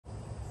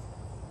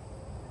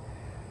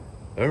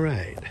All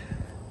right.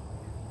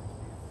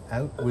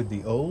 Out with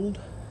the old.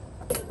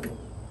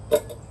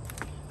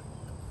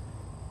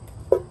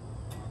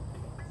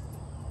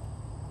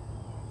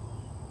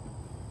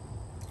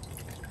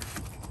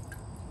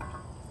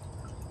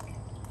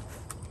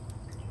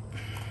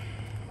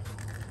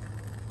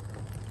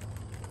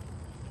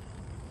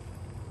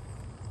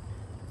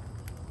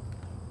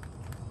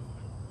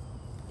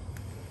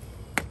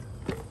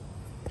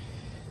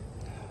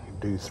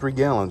 Do 3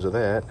 gallons of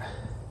that.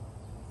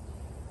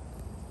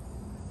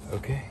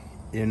 Okay,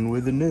 in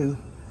with the new.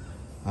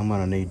 I'm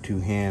gonna need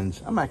 2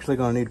 hands. I'm actually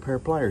gonna need a pair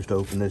of pliers to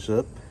open this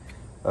up.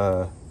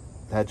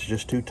 That's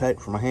just too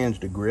tight for my hands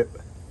to grip.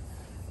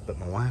 But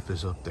my wife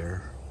is up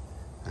there,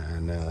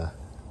 and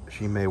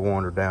she may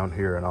wander down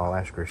here, and I'll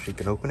ask her if she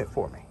can open it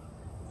for me.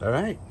 All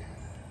right,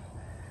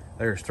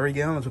 there's 3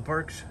 gallons of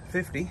Parks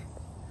 50.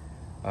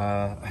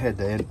 I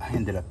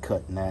ended up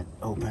cutting that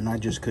open. I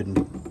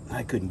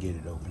couldn't get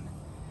it open.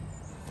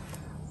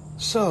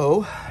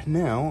 So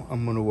now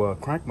I'm going to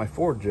crank my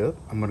forge up.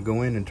 I'm going to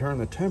go in and turn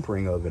the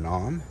tempering oven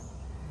on,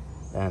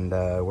 and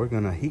we're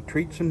going to heat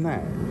treat some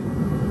knives.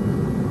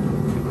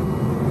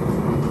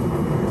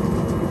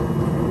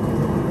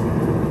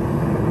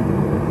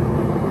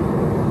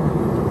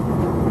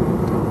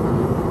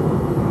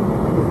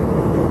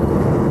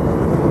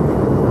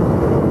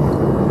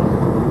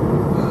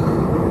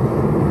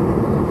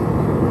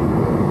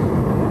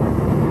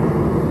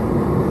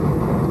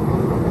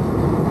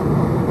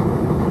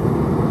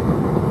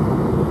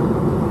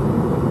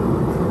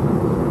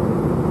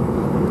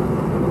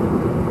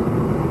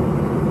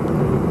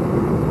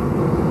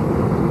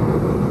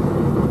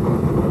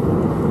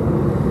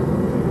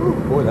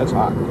 Boy, that's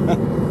hot.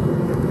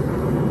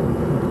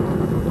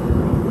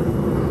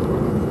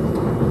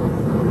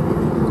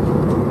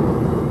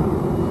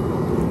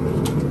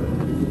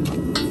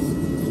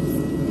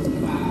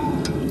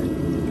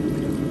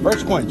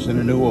 First quench in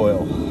a new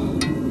oil.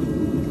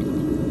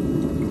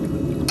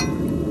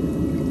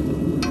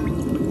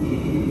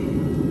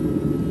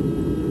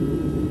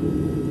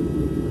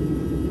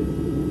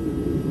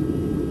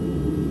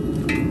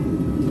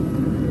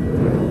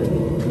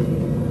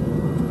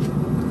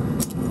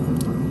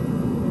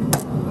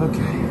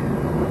 Okay.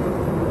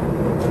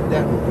 Let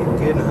that one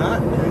get getting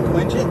hot and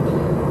quench it.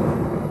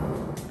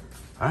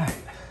 Alright.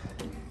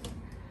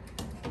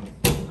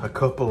 A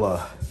couple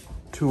of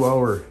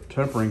 2-hour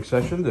tempering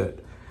sessions at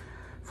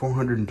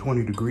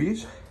 420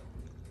 degrees.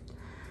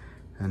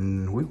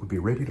 And we would be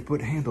ready to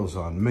put handles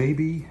on.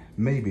 Maybe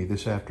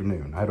this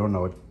afternoon. I don't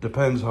know. It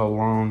depends how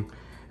long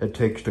it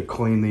takes to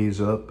clean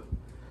these up.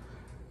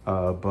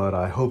 But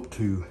I hope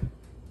to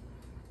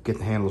get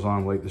the handles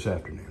on late this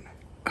afternoon.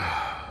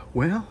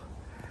 Well,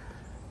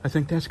 I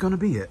think that's going to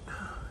be it.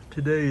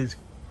 Today is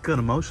going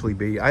to mostly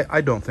be,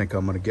 I don't think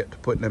I'm going to get to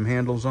putting them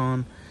handles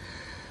on.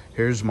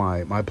 Here's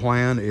my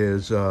plan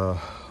is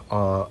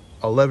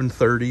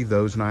 11:30,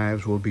 those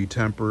knives will be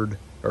tempered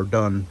or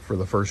done for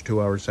the first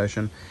 2-hour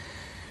session.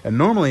 And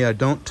normally I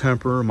don't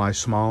temper my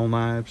small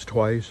knives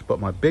twice, but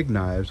my big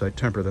knives, I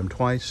temper them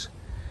twice.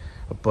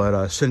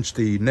 But since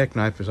the neck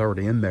knife is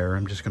already in there,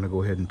 I'm just going to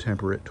go ahead and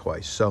temper it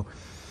twice. So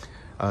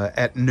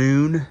at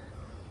noon,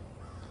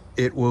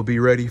 it will be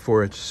ready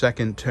for its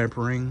second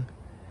tempering.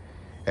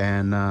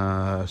 And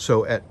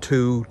so at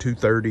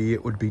 2:30,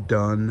 it would be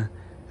done.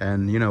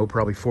 And, you know,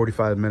 probably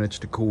 45 minutes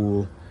to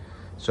cool.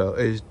 So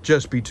it'd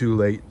just be too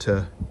late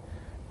to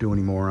do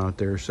any more out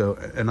there. So,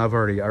 and I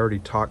already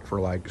talked for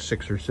like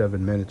 6 or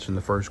 7 minutes in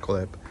the first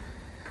clip.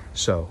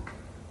 So,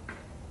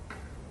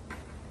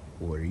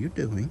 what are you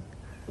doing?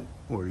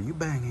 What are you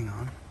banging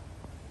on?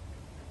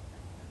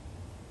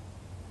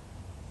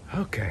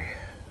 Okay,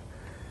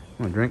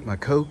 I'm gonna drink my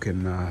Coke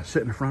and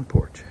sit in the front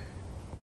porch.